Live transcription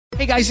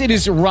Hey guys, it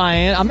is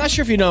Ryan. I'm not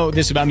sure if you know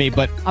this about me,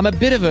 but I'm a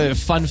bit of a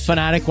fun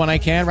fanatic when I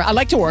can. I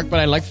like to work,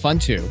 but I like fun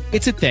too.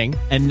 It's a thing.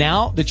 And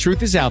now the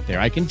truth is out there.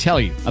 I can tell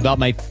you about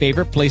my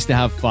favorite place to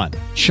have fun.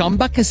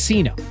 Chumba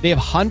Casino. They have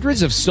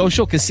hundreds of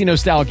social casino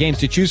style games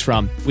to choose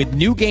from with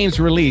new games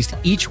released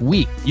each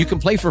week. You can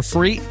play for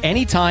free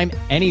anytime,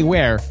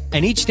 anywhere.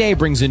 And each day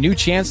brings a new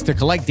chance to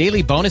collect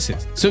daily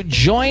bonuses. So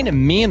join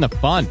me in the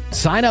fun.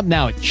 Sign up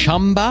now at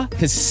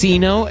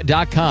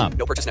ChumbaCasino.com.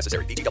 No purchase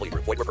necessary. VGW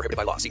Group. Void where prohibited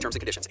by law. See terms and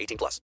conditions.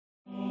 18+.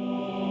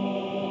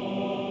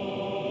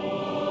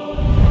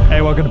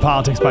 Hey, welcome to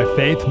Politics by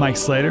Faith. Mike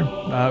Slater.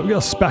 We got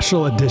a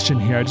special edition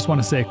here. I just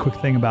want to say a quick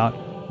thing about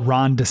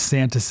Ron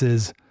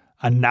DeSantis'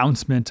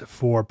 announcement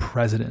for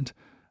president.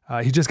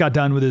 He just got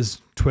done with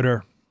his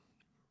Twitter,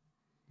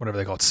 whatever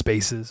they call it,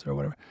 spaces or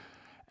whatever.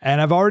 And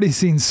I've already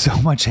seen so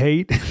much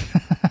hate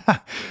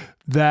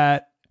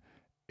that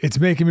it's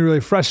making me really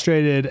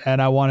frustrated, and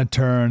I want to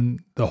turn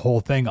the whole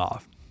thing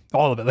off.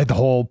 All of it, like the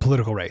whole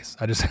political race.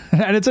 And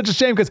it's such a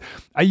shame because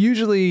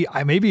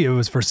maybe it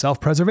was for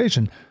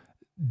self-preservation.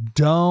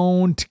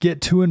 Don't get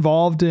too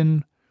involved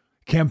in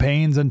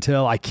campaigns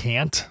until I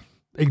can't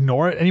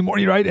ignore it anymore,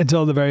 right?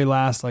 Until the very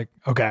last, like,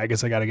 okay, I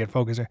guess I got to get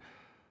focused here.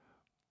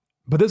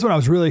 But this one I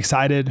was really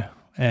excited,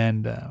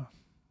 and it'll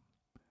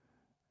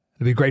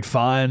be great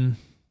fun.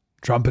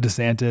 Trump and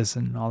DeSantis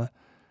and all that.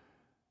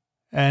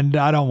 And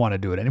I don't want to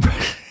do it anymore.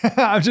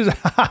 I'm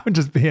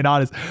just being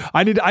honest.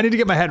 I need to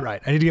get my head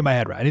right. I need to get my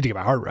head right. I need to get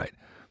my heart right.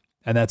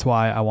 And that's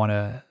why I want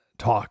to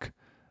talk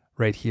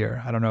right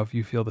here. I don't know if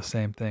you feel the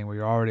same thing where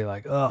you're already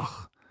like, ugh,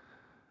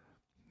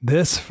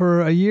 this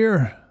for a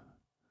year.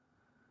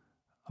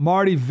 I'm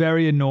already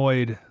very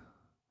annoyed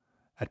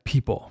at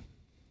people.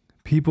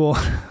 People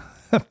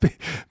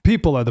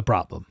are the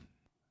problem.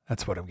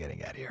 That's what I'm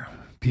getting at here.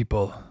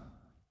 People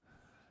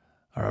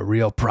are a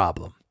real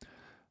problem.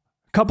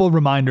 A couple of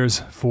reminders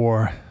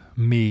for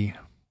me.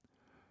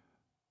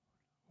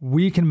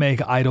 We can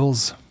make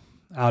idols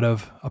out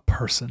of a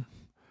person.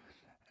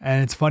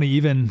 And it's funny,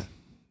 even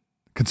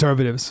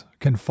conservatives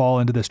can fall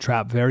into this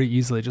trap very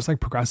easily, just like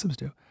progressives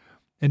do,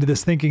 into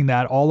this thinking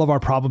that all of our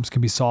problems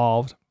can be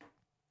solved,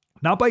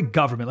 not by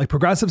government. Like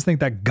progressives think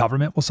that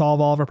government will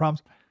solve all of our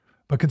problems,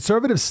 but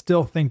conservatives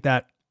still think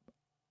that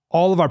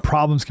all of our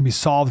problems can be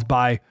solved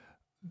by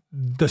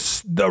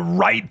the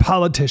right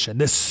politician,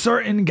 this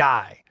certain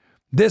guy.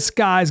 This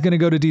guy's going to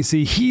go to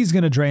DC. He's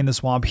going to drain the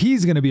swamp.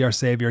 He's going to be our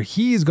savior.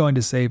 He's going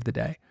to save the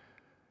day.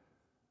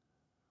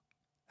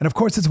 And of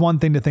course, it's one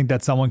thing to think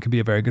that someone can be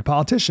a very good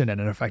politician and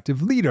an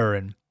effective leader,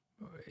 and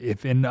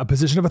if in a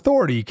position of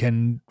authority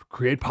can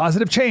create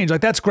positive change,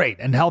 like that's great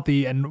and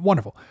healthy and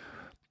wonderful.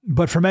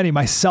 But for many,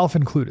 myself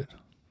included,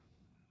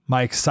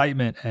 my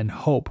excitement and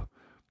hope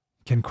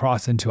can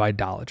cross into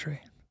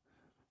idolatry.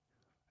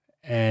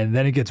 And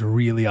then it gets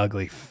really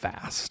ugly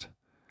fast.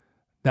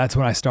 That's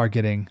when I start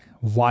getting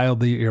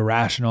wildly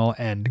irrational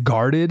and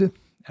guarded.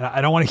 And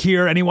I don't want to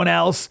hear anyone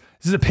else's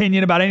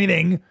opinion about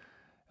anything. And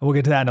we'll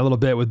get to that in a little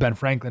bit with Ben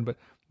Franklin. But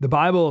the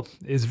Bible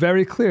is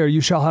very clear. You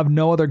shall have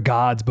no other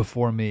gods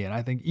before me. And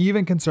I think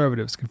even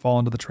conservatives can fall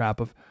into the trap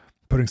of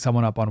putting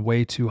someone up on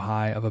way too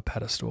high of a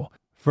pedestal.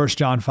 1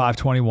 John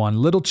 5:21,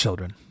 little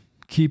children,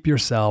 keep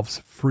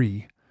yourselves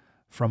free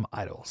from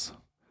idols.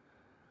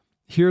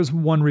 Here's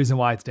one reason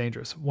why it's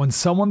dangerous. When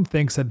someone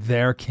thinks that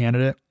their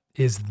candidate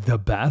is the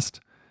best,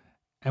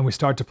 and we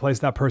start to place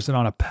that person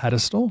on a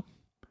pedestal,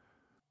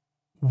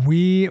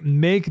 we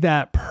make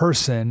that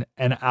person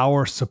and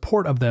our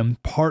support of them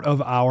part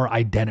of our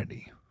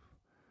identity.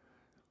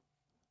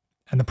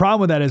 And the problem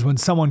with that is when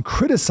someone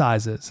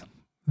criticizes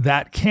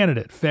that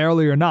candidate,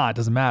 fairly or not,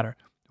 doesn't matter.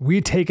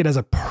 We take it as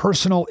a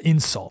personal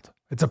insult.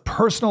 It's a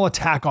personal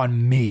attack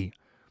on me.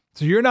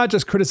 So you're not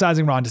just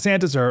criticizing Ron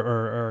DeSantis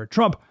or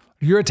Trump,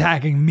 you're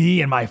attacking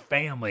me and my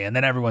family. And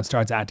then everyone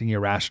starts acting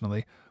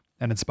irrationally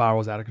and it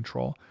spirals out of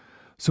control.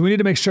 So we need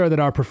to make sure that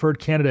our preferred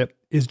candidate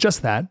is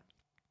just that,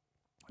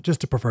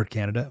 just a preferred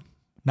candidate,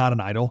 not an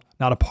idol,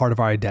 not a part of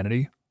our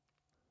identity.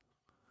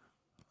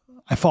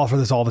 I fall for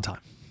this all the time.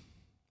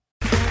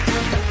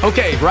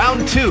 Okay,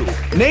 round two.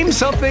 Name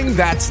something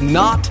that's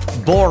not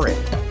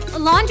boring. A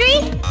laundry?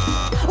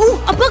 Ooh,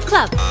 a book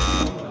club.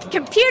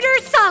 Computer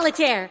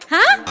solitaire,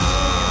 huh?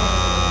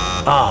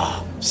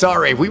 Ah,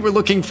 sorry, we were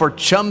looking for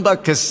Chumba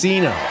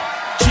Casino.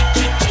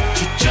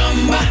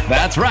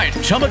 That's right,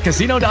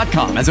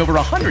 ChumbaCasino.com has over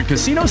 100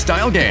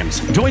 casino-style games.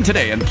 Join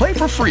today and play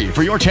for free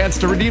for your chance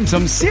to redeem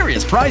some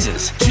serious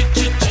prizes.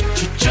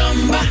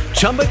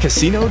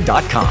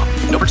 ChumbaCasino.com.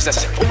 No purchase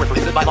necessary. Void where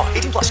prohibited by law.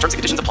 18+. Terms and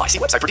conditions apply. See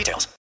website for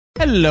details.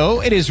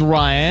 Hello, it is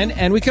Ryan,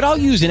 and we could all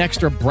use an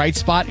extra bright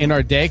spot in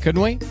our day,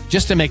 couldn't we?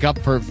 Just to make up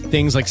for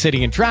things like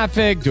sitting in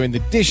traffic, doing the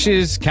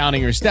dishes,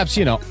 counting your steps,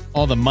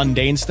 all the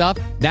mundane stuff.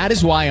 That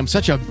is why I'm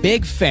such a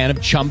big fan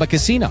of Chumba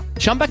Casino.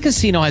 Chumba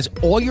Casino has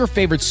all your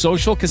favorite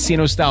social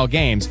casino-style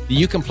games that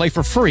you can play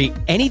for free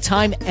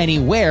anytime,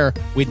 anywhere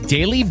with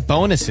daily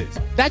bonuses.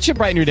 That should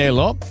brighten your day a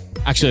little.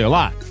 Actually, a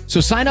lot.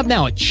 So sign up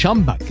now at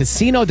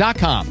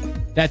ChumbaCasino.com.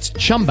 That's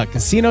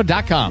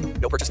ChumbaCasino.com.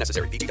 No purchase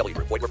necessary. VGW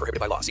Group. Void where prohibited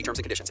by law. See terms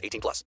and conditions.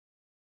 18+.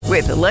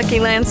 With the Lucky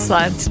Land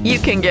Slots, you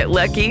can get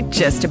lucky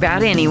just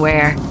about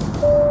anywhere.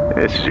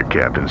 This is your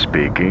captain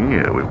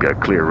speaking. We've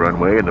got clear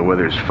runway and the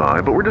weather's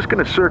fine, but we're just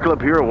going to circle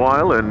up here a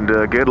while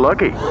and get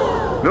lucky.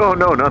 No,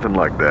 nothing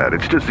like that.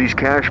 It's just these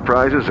cash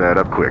prizes add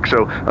up quick.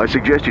 So I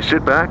suggest you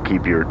sit back,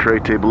 keep your tray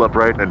table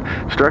upright,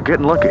 and start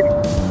getting lucky.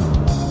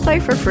 Play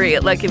for free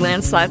at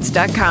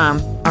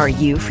LuckyLandSlots.com. Are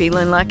you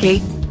feeling lucky?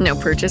 No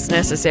purchase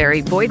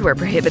necessary. Void where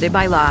prohibited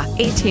by law.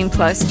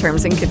 18+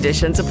 terms and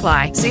conditions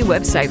apply. See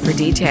website for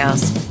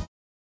details.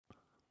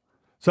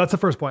 So that's the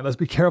first point. Let's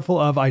be careful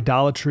of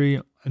idolatry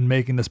and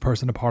making this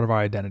person a part of our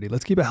identity.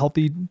 Let's keep a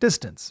healthy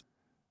distance.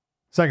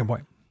 Second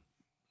point,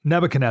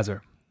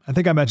 Nebuchadnezzar. I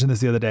think I mentioned this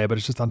the other day, but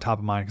it's just on top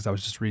of mind because I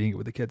was just reading it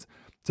with the kids.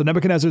 So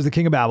Nebuchadnezzar is the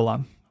king of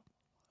Babylon.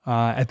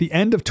 At the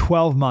end of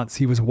 12 months,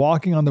 he was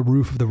walking on the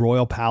roof of the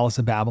royal palace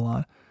of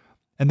Babylon.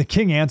 And the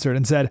king answered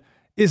and said,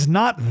 "Is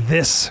not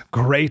this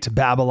great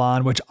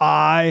Babylon, which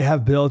I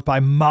have built by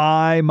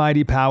my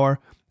mighty power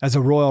as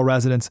a royal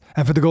residence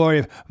and for the glory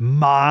of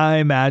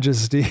my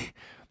majesty?"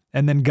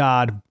 And then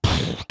God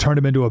turned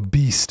him into a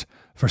beast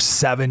for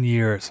 7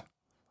 years.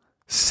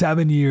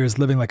 7 years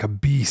living like a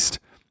beast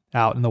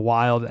out in the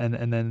wild. And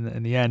then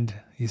in the end,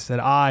 he said,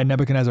 "I,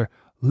 Nebuchadnezzar,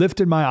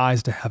 lifted my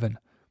eyes to heaven,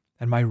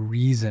 and my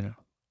reason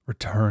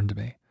returned to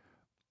me.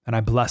 And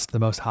I blessed the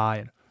Most High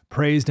and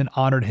praised and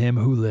honored him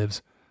who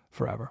lives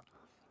forever."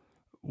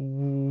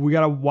 We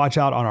got to watch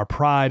out on our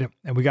pride,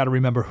 and we got to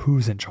remember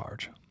who's in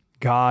charge.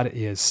 God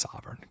is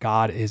sovereign.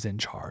 God is in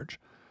charge.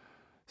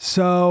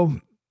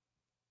 So,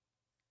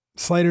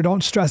 Slater,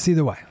 don't stress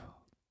either way.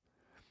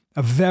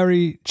 A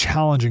very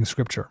challenging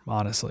scripture,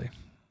 honestly.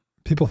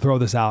 People throw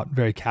this out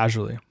very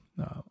casually.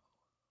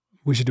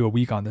 We should do a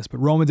week on this, but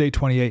Romans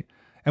 8:28.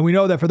 "And we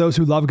know that for those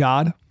who love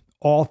God,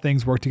 all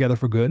things work together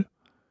for good,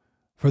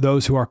 for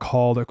those who are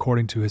called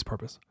according to his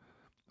purpose."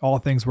 All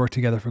things work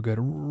together for good.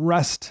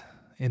 Rest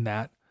in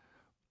that.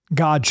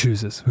 God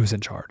chooses who's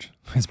in charge,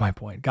 is my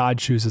point. God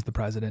chooses the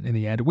president in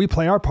the end. We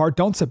play our part.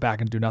 Don't sit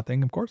back and do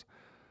nothing, of course.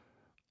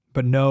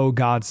 But know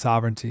God's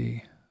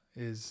sovereignty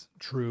is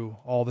true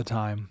all the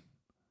time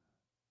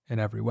in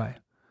every way.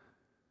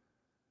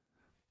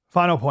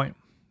 Final point,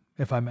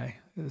 if I may,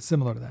 it's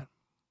similar to that.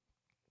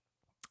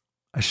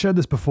 I shared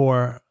this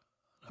before.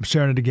 I'm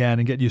sharing it again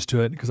and get used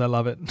to it because I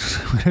love it.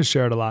 I'm going to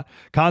share it a lot.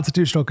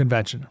 Constitutional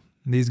Convention.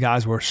 These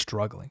guys were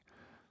struggling.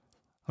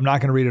 I'm not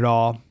going to read it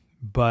all,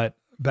 but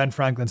Ben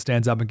Franklin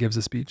stands up and gives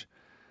a speech.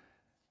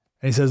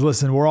 And he says,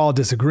 "Listen, we're all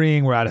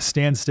disagreeing. We're at a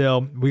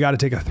standstill. We got to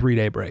take a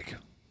 3-day break.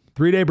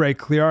 3-day break,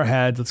 clear our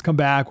heads. Let's come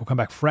back. We'll come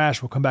back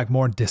fresh. We'll come back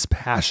more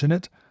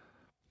dispassionate."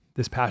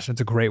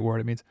 Dispassionate's a great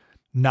word. It means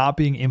not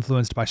being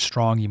influenced by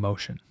strong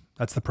emotion.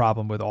 That's the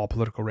problem with all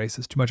political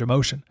races, too much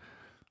emotion.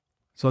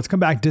 So let's come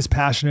back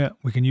dispassionate.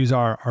 We can use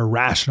our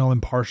rational,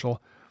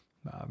 impartial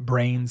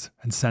brains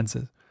and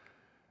senses.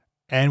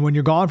 And when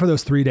you're gone for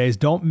those 3 days,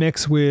 don't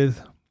mix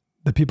with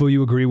the people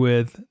you agree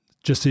with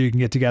just so you can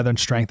get together and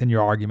strengthen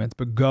your arguments,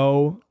 but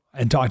go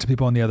and talk to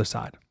people on the other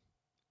side.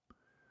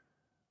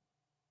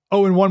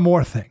 Oh, and one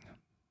more thing,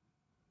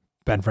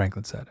 Ben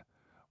Franklin said,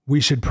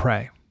 we should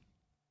pray.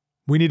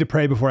 We need to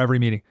pray before every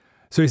meeting.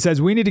 So he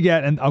says, we need to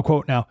get, and I'll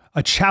quote now,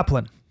 "a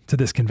chaplain to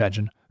this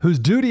convention, whose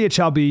duty it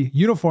shall be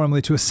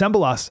uniformly to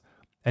assemble us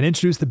and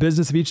introduce the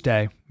business of each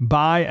day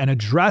by an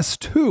address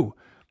to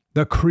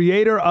the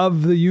creator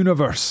of the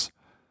universe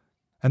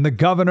and the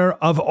governor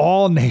of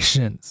all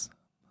nations."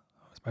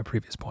 That was my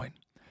previous point.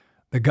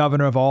 The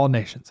governor of all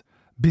nations,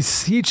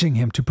 beseeching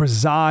him to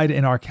preside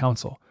in our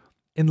council,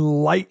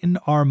 enlighten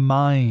our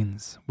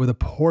minds with a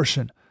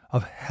portion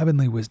of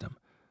heavenly wisdom,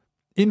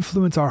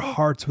 influence our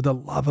hearts with a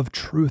love of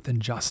truth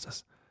and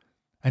justice,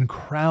 and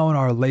crown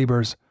our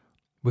labors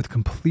with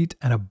complete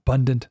and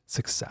abundant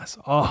success.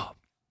 Oh,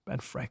 Ben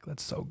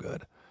Franklin's so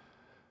good.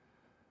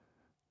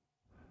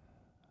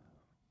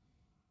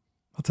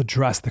 Let's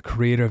address the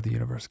creator of the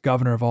universe,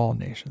 governor of all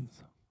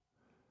nations.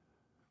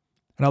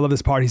 And I love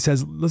this part. He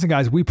says, listen,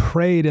 guys, we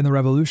prayed in the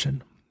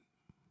revolution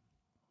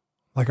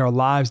like our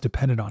lives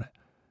depended on it,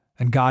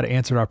 and God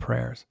answered our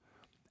prayers.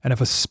 And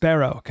if a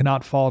sparrow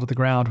cannot fall to the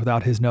ground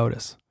without his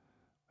notice,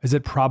 is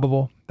it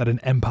probable that an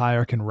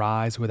empire can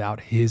rise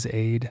without his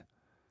aid?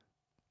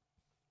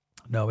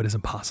 No, it is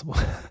impossible.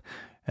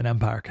 An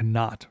empire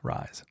cannot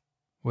rise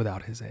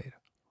without his aid.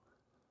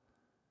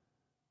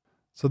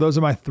 So those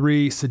are my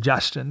 3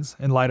 suggestions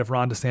in light of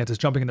Ron DeSantis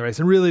jumping in the race.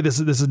 And really, this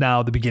is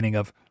now the beginning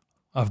of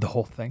the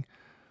whole thing.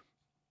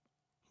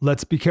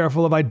 Let's be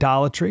careful of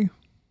idolatry.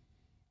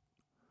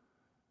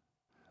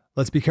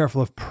 Let's be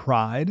careful of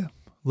pride.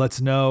 Let's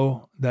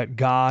know that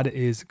God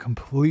is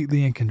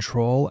completely in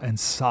control and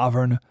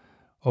sovereign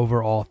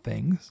over all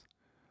things.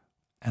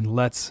 And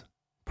let's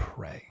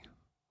pray.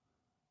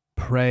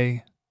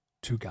 Pray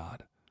to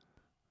God.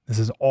 This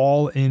is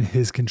all in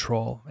his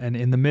control. And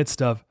in the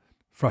midst of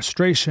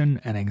frustration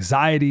and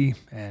anxiety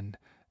and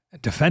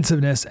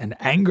defensiveness and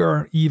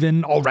anger,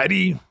 even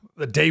already,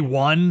 the day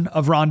 1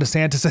 of Ron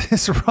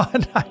DeSantis'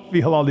 run, I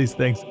feel all these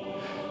things.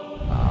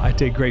 I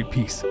take great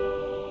peace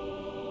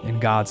in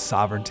God's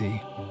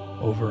sovereignty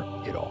over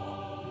it all.